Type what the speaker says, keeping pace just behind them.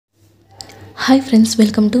Hi friends,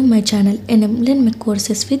 welcome to my channel NM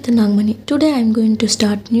Courses with Nagmani. Today I am going to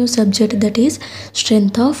start new subject, that is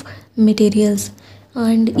strength of materials.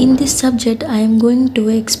 And in this subject I am going to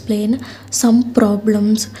explain some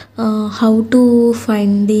problems, how to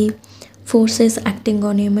find the forces acting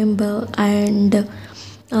on a member, and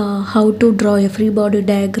how to draw a free body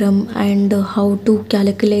diagram, and how to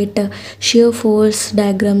calculate shear force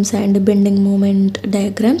diagrams and bending moment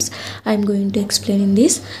diagrams. I am going to explain in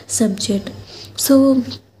this subject. So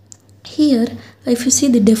here, if you see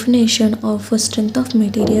the definition of strength of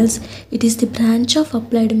materials, it is the branch of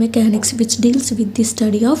applied mechanics which deals with the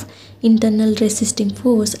study of internal resisting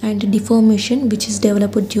force and deformation which is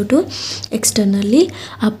developed due to externally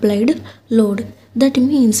applied load. That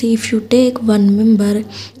means if you take one member,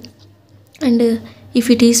 and if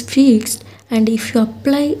it is fixed, and if you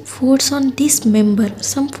apply force on this member,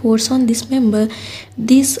 some force on this member,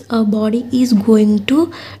 this body is going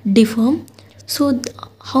to deform. So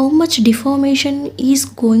how much deformation is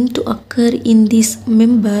going to occur in this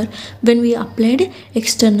member when we applied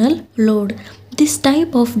external load? This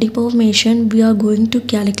type of deformation we are going to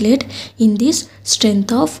calculate in this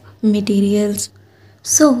strength of materials.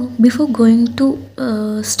 So before going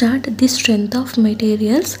to start this strength of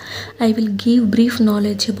materials, I will give brief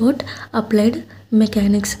knowledge about applied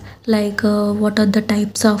mechanics, like what are the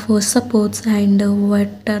types of supports, and what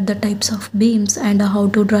are the types of beams, and how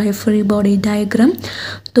to draw a free body diagram.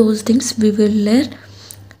 Those things we will learn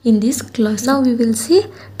in this class. Now we will see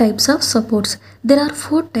types of supports. There are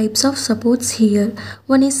four types of supports here.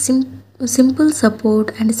 One is simple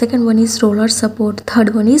support, and second one is roller support,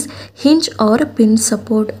 third one is hinge or pin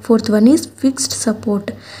support, fourth one is fixed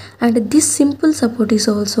support, and this simple support is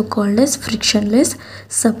also called as frictionless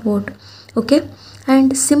support. Okay,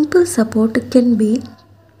 and simple support can be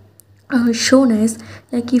shown as,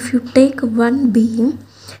 like, if you take one beam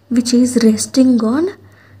which is resting on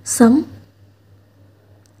some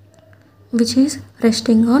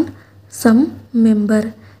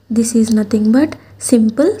member, this is nothing but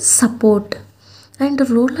simple support. And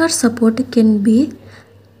roller support can be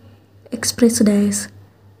expressed as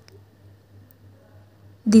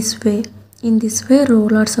this way. In this way,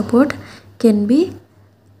 roller support can be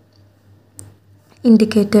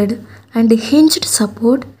indicated. And hinged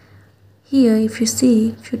support, here if you see,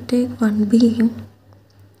 if you take one beam,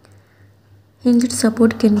 hinged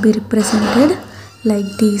support can be represented like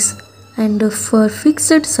this. And for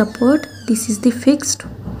fixed support, this is the fixed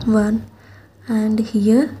one, and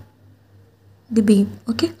here the beam.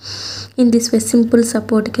 Okay, in this way simple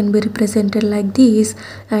support can be represented like this,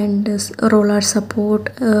 and roller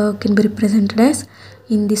support can be represented as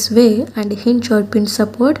in this way, and hinge or pin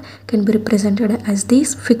support can be represented as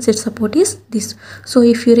this. Fixed support is this. So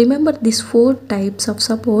if you remember these four types of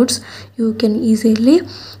supports, you can easily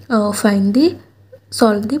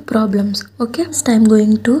solve the problems. Okay, first I am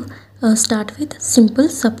going to start with simple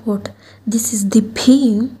support. This is the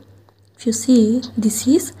beam. If you see, this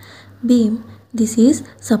is beam, this is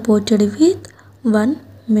supported with one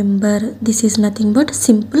member, this is nothing but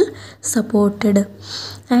simple supported.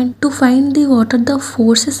 And to find the what are the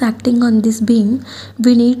forces acting on this beam,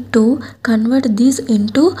 we need to convert this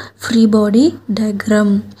into free body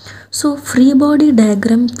diagram. So free body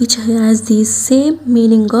diagram which has the same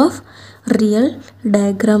meaning of real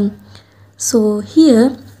diagram. So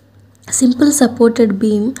here simple supported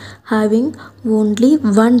beam having only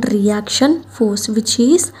one reaction force, which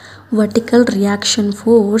is vertical reaction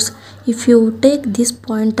force. If you take this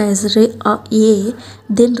point as A,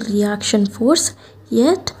 then reaction force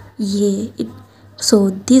at A. So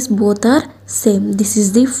these both are same. This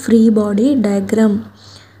is the free body diagram.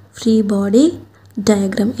 Free body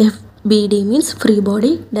diagram. FBD means free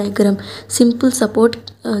body diagram. Simple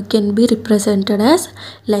support can be represented as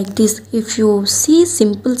like this. If you see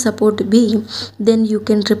simple support beam, then you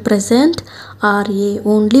can represent RA.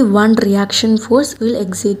 Only one reaction force will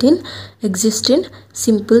exist in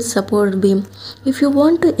simple support beam. If you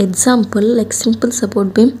want to example like simple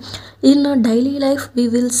support beam, in a daily life we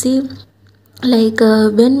will see, like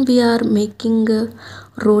when we are making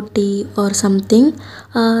roti or something,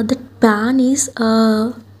 that pan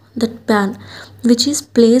which is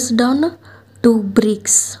placed on two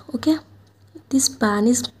bricks. Okay, this pan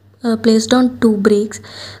is placed on two bricks,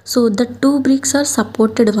 so the two bricks are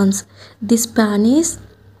supported ones. This pan is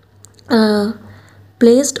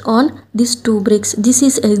placed on these two bricks. This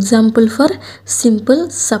is example for simple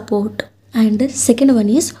support. And second one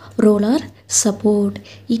is roller support.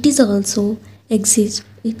 It is also exists.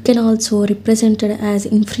 It can also represented as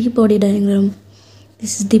in free body diagram.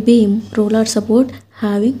 This is the beam roller support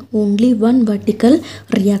having only one vertical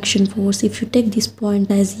reaction force. If you take this point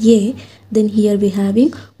as A, then here we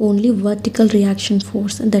having only vertical reaction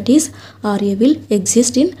force, that is RA will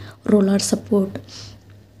exist in roller support.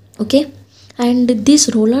 Okay, and this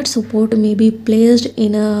roller support may be placed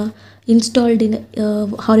in a installed in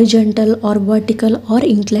horizontal or vertical or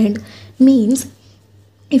inclined. Means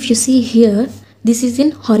if you see here, this is in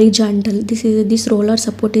horizontal. This roller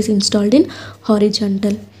support is installed in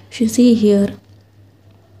horizontal. If you see here,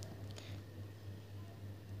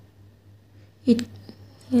 it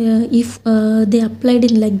if they applied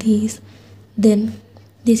in like this, then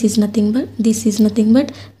this is nothing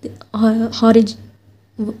but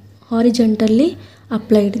horizontally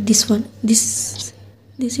applied. This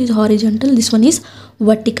is horizontal, this one is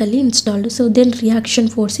vertically installed. So then reaction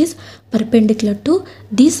force is perpendicular to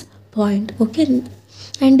this point. Okay,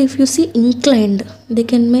 and if you see inclined,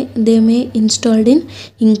 they may installed in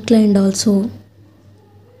inclined also.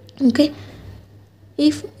 Okay,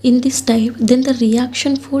 if in this type, then the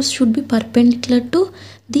reaction force should be perpendicular to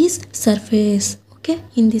this surface. Okay,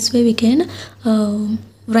 in this way we can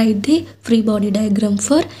write the free body diagram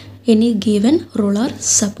for any given roller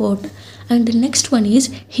support. And the next one is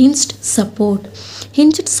hinged support.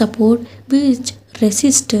 Hinged support which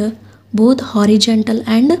resist both horizontal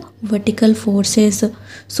and vertical forces.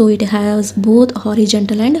 So it has both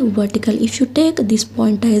horizontal and vertical. If you take this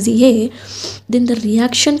point as A, then the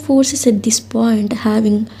reaction forces at this point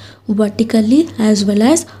having vertically as well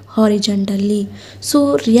as horizontally.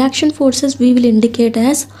 So reaction forces we will indicate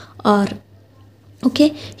as R. Okay,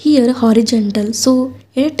 here horizontal. So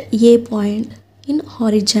at A point in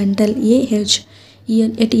horizontal AH,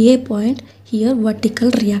 here at A point, here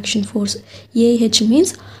vertical reaction force. AH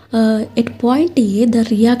means at point A the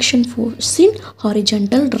reaction force in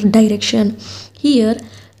horizontal direction. Here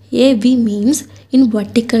AV means in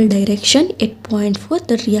vertical direction. At point 4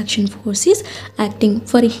 the reaction force is acting.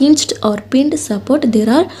 For hinged or pinned support, there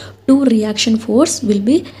are two reaction force will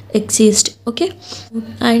be exist. Okay,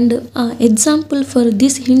 and example for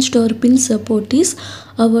this hinged or pinned support is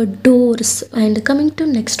our doors. And coming to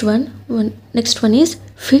next one is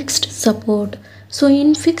fixed support. So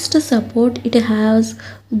in fixed support, it has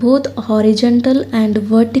both horizontal and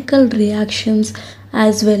vertical reactions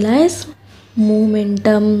as well as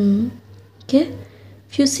momentum. Okay,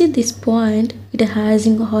 if you see this point, it has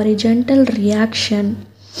in horizontal reaction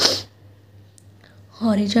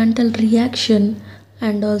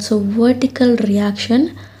and also vertical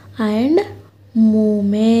reaction and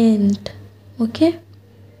moment. Okay,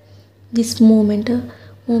 this moment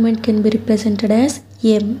can be represented as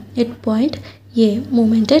M at point A,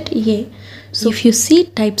 moment at A. So if you see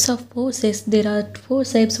types of forces, there are four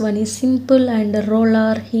types. One is simple and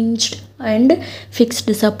roller, hinged and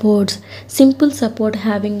fixed supports. Simple support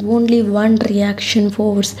having only one reaction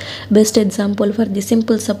force. Best example for the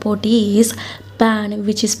simple support is pan,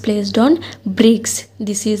 which is placed on bricks.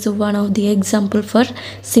 This is one of the example for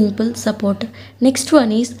simple support. Next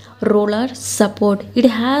one is roller support. It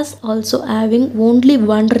has also having only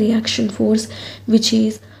one reaction force, which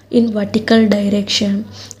is in vertical direction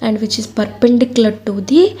and which is perpendicular to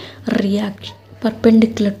the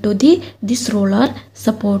this roller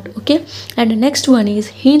support. Okay, and next one is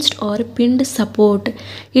hinged or pinned support.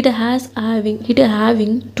 It having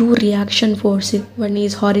two reaction forces. One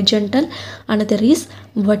is horizontal, another is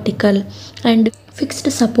vertical. And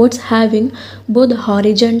fixed supports having both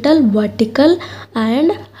horizontal, vertical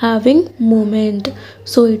and having movement.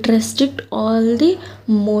 So it restricts all the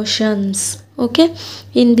motions. Okay,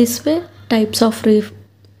 in this way types of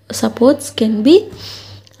supports can be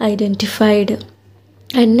identified.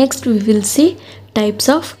 And next we will see types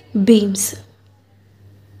of beams.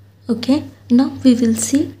 Okay, now we will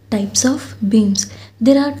see types of beams.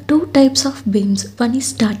 There are two types of beams. One is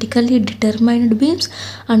statically determined beams,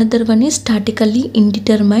 another one is statically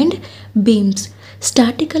indetermined beams.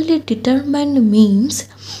 Statically determined means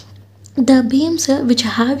the beams which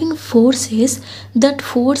having forces, that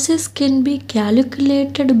forces can be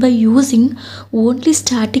calculated by using only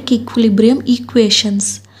static equilibrium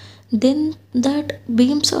equations. Then that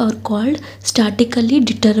beams are called statically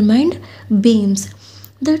determined beams.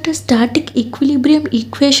 That static equilibrium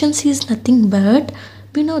equations is nothing but,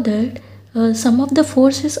 we know that some of the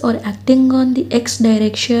forces are acting on the x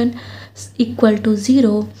direction equal to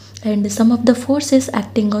 0, and some of the forces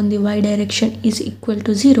acting on the y direction is equal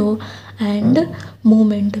to 0, and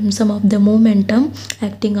momentum, some of the momentum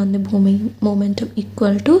acting on the momentum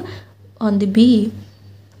equal to on the b,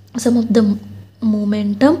 some of the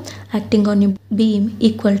momentum acting on a beam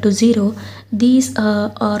equal to 0. These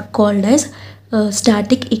are called as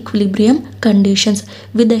static equilibrium conditions.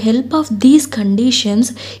 With the help of these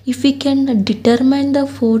conditions, if we can determine the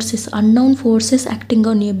forces, unknown forces acting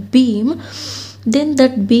on a beam, then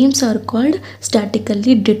that beams are called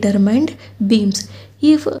statically determined beams.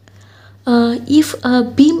 If a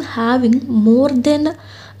beam having more than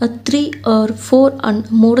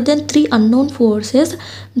more than three unknown forces,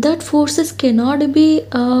 that forces cannot be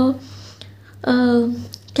uh,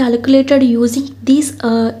 calculated using these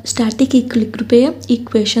static equilibrium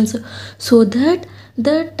equations, so that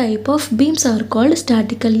the type of beams are called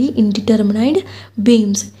statically indeterminate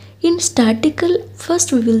beams. In statical,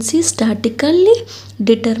 first we will see statically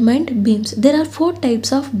determined beams. There are four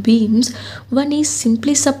types of beams. One is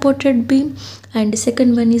simply supported beam, and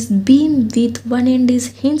second one is beam with one end is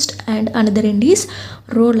hinged and another end is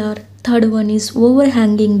roller. Third one is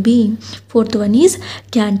overhanging beam. Fourth one is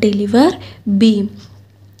cantilever beam.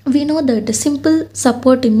 We know that the simple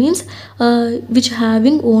support means which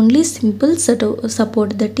having only simple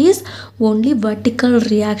support, that is only vertical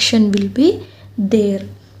reaction will be there.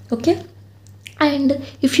 Okay, and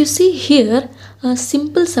if you see here,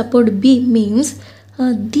 simple support beam means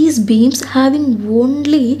these beams having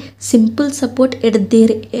only simple support at their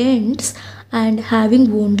ends and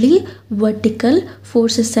having only vertical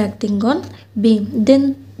forces acting on beam,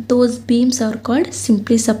 then those beams are called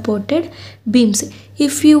simply supported beams.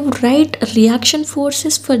 If you write reaction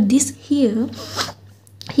forces for this here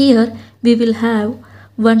we will have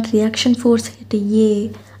one reaction force at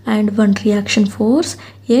A and one reaction force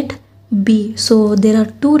at B. So there are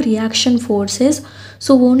two reaction forces,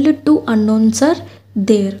 so only two unknowns are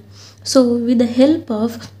there. So with the help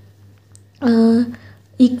of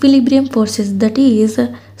equilibrium forces, that is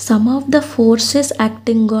sum of the forces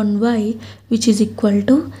acting on Y, which is equal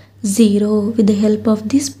to 0, with the help of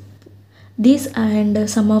this and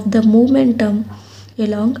sum of the momentum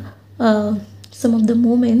along some of the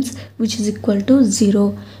moments which is equal to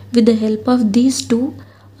 0. With the help of these two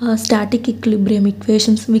static equilibrium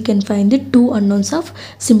equations, we can find the two unknowns of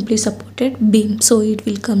simply supported beam. So it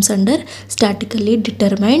will comes under statically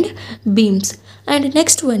determined beams. And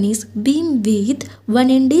next one is beam with one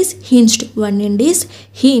end is hinged,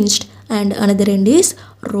 and another end is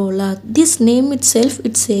roller. This name itself,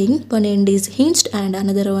 it's saying one end is hinged and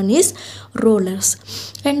another one is rollers.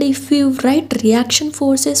 And if you write reaction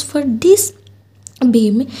forces for this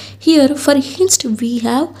beam, here for hinged we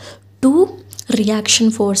have two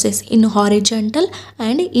reaction forces, in horizontal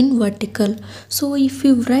and in vertical. So if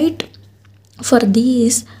you write for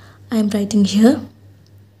these, I am writing here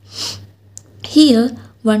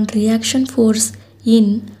one reaction force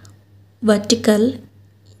in vertical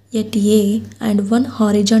at A and one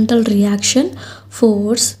horizontal reaction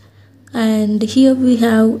force, and here we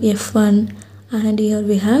have F1 and here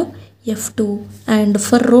we have F2, and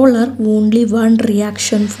for roller only one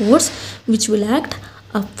reaction force which will act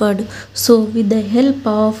upward. So with the help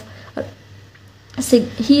of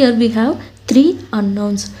here we have three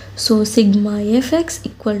unknowns, so sigma fx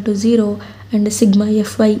equal to 0 and sigma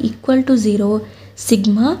fy equal to 0,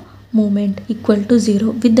 sigma moment equal to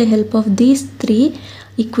 0. With the help of these three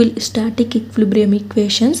static equilibrium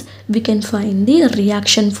equations, we can find the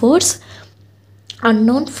reaction force,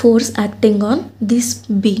 unknown force acting on this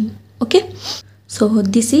beam. Okay, so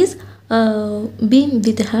this is beam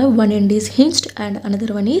with have one end is hinged and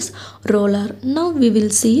another one is roller. Now we will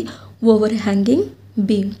see overhanging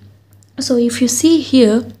beam. So if you see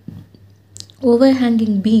here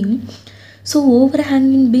overhanging beam, so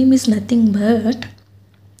overhanging beam is nothing but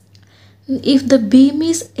if the beam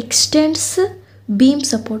is extends beam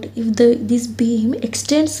support, if this beam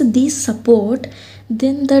extends this support,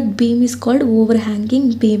 then that beam is called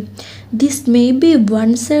overhanging beam. This may be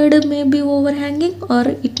one side may be overhanging, or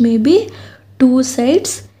it may be two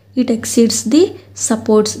sides it exceeds the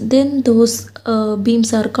supports, then those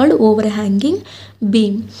beams are called overhanging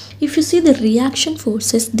beam. If you see the reaction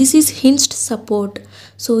forces, this is hinged support,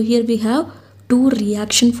 so here we have two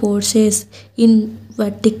reaction forces in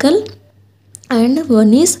vertical and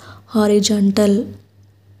one is horizontal.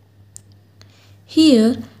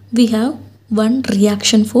 Here we have one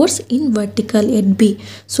reaction force in vertical at B.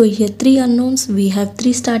 So here three unknowns, we have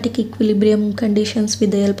three static equilibrium conditions.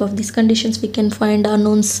 With the help of these conditions we can find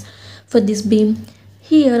unknowns for this beam.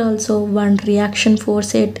 Here also one reaction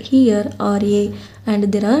force at here RA, and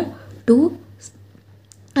there are two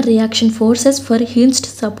reaction forces for hinged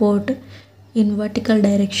support in vertical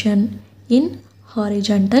direction, in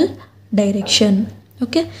horizontal direction.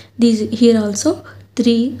 Okay, these here also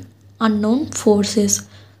three unknown forces.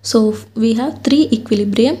 So we have three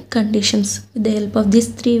equilibrium conditions. With the help of these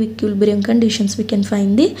three equilibrium conditions, we can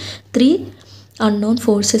find the three unknown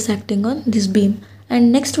forces acting on this beam.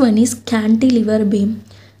 And next one is cantilever beam.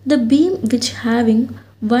 The beam which having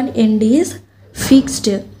one end is fixed,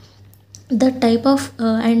 the type of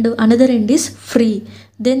and another end is free,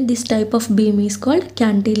 then this type of beam is called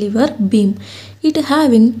cantilever beam. It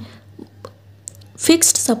having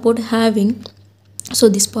fixed support having, so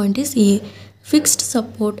this point is A, fixed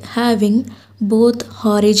support having both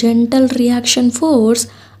horizontal reaction force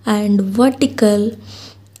and vertical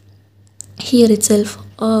here itself,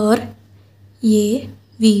 or A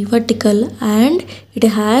V vertical, and it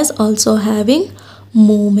has also having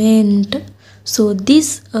moment. So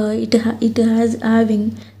this it has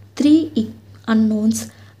having three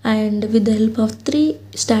unknowns, and with the help of three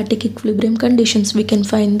static equilibrium conditions we can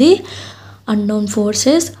find the unknown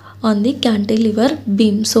forces on the cantilever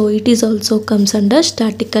beam. So it is also comes under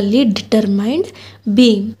statically determined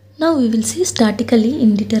beam. Now we will see statically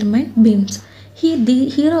indeterminate beams.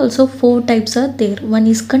 Here also four types are there. One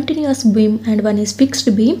is continuous beam, and one is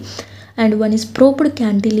fixed beam, and one is propped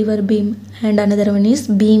cantilever beam, and another one is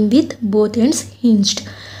beam with both ends hinged.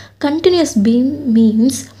 Continuous beam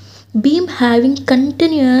means beam having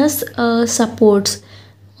continuous supports,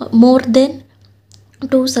 more than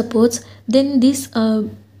two supports, then this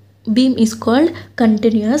beam is called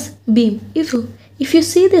continuous beam. If you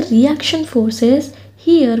see the reaction forces,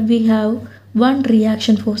 here we have one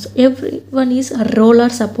reaction force, every one is a roller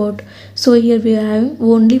support. So here we have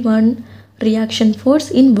only one reaction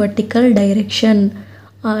force in vertical direction,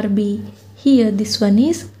 RB. Here this one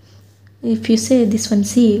is, if you say this one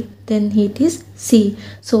C, then it is C.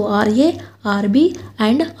 So RA, RB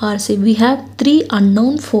and RC, we have three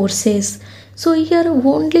unknown forces. So here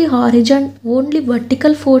only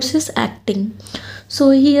vertical forces acting. So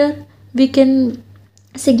here we can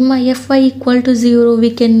sigma Fy equal to 0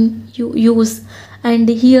 we can use, and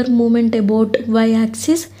here moment about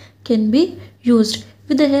y-axis can be used.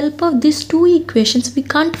 With the help of these two equations we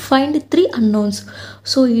can't find three unknowns,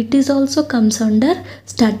 so it is also comes under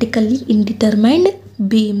statically indeterminate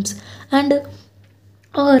beams. And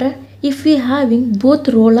or if we having both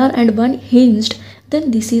roller and one hinged,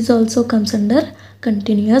 then this is also comes under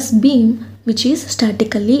continuous beam, which is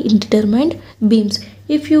statically indeterminate beams.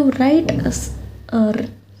 If you write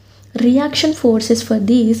reaction forces for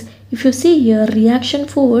these, if you see here reaction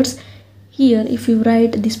force, here if you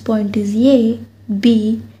write this point is A,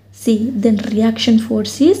 B, C, then reaction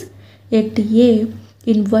force is at A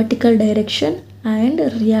in vertical direction and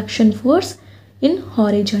reaction force in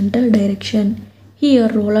horizontal direction. Here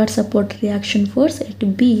roller support reaction force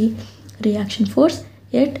at B, reaction force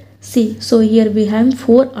at C. So here we have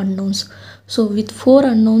four unknowns. So with four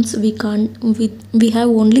unknowns we have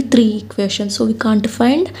only three equations, so we can't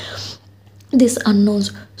find this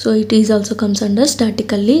unknowns. So it is also comes under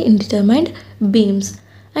statically indeterminate beams.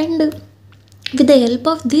 And with the help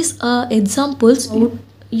of these examples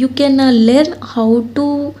you can learn how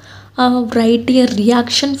to write a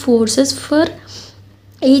reaction forces for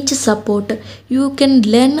each support. You can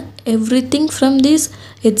learn everything from this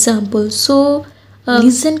example, so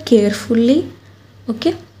listen carefully,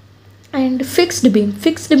 okay. And fixed beam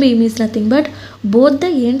is nothing but both the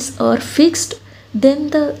ends are fixed, then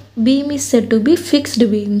the beam is said to be fixed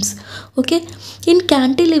beams, okay. In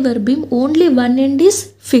cantilever beam only one end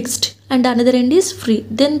is fixed and another end is free,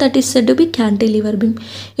 then that is said to be cantilever beam.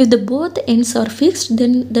 If the both ends are fixed,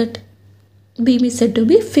 then that beam is said to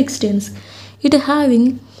be fixed ends. It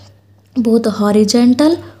having both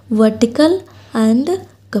horizontal, vertical and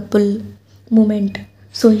couple movement.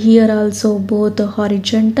 So here also both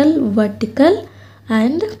horizontal, vertical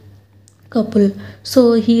and couple.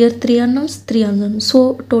 So here three unknowns.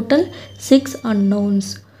 So total 6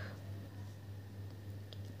 unknowns.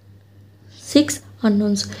 6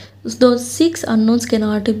 unknowns. Those 6 unknowns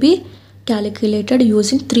cannot be calculated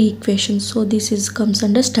using 3 equations. So this is comes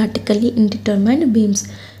under statically indeterminate beams.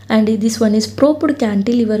 And this one is propped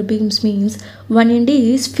cantilever beams, means one end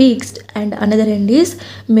is fixed and another end is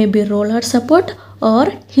maybe roller support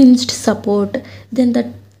or hinged support, then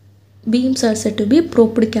the beams are said to be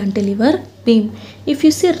propped cantilever beam. If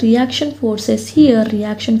you see reaction forces, here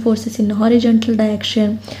reaction forces in horizontal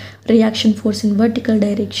direction, reaction force in vertical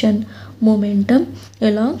direction, momentum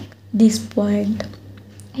along this point.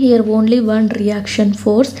 Here only one reaction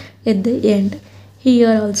force at the end.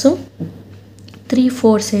 Here also 3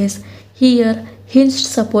 forces. Here hinged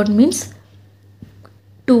support means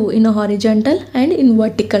 2 in a horizontal and in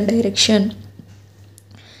vertical direction.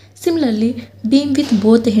 Similarly, beam with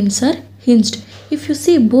both ends are hinged. If you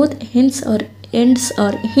see both ends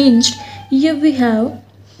are hinged, here we have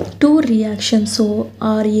 2 reactions. So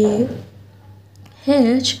RAH,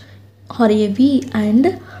 RAV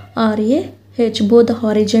and RAV. H both the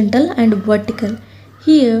horizontal and vertical.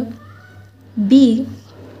 Here B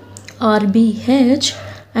or BH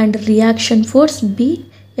and reaction force B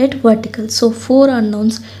at vertical. So four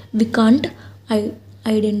unknowns we can't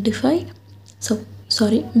identify. So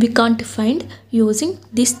sorry, we can't find using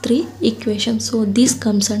these three equations. So this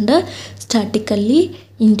comes under statically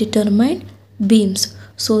indeterminate beams.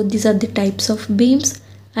 So these are the types of beams,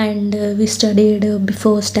 and we studied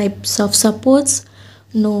before types of supports.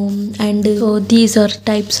 No, and so these are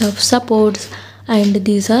types of supports and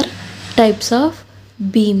these are types of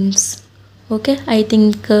beams. Okay, I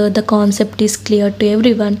think the concept is clear to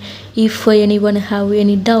everyone. If anyone have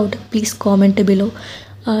any doubt, please comment below.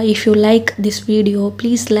 If you like this video,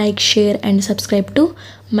 please like, share and subscribe to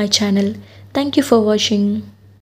my channel. Thank you for watching.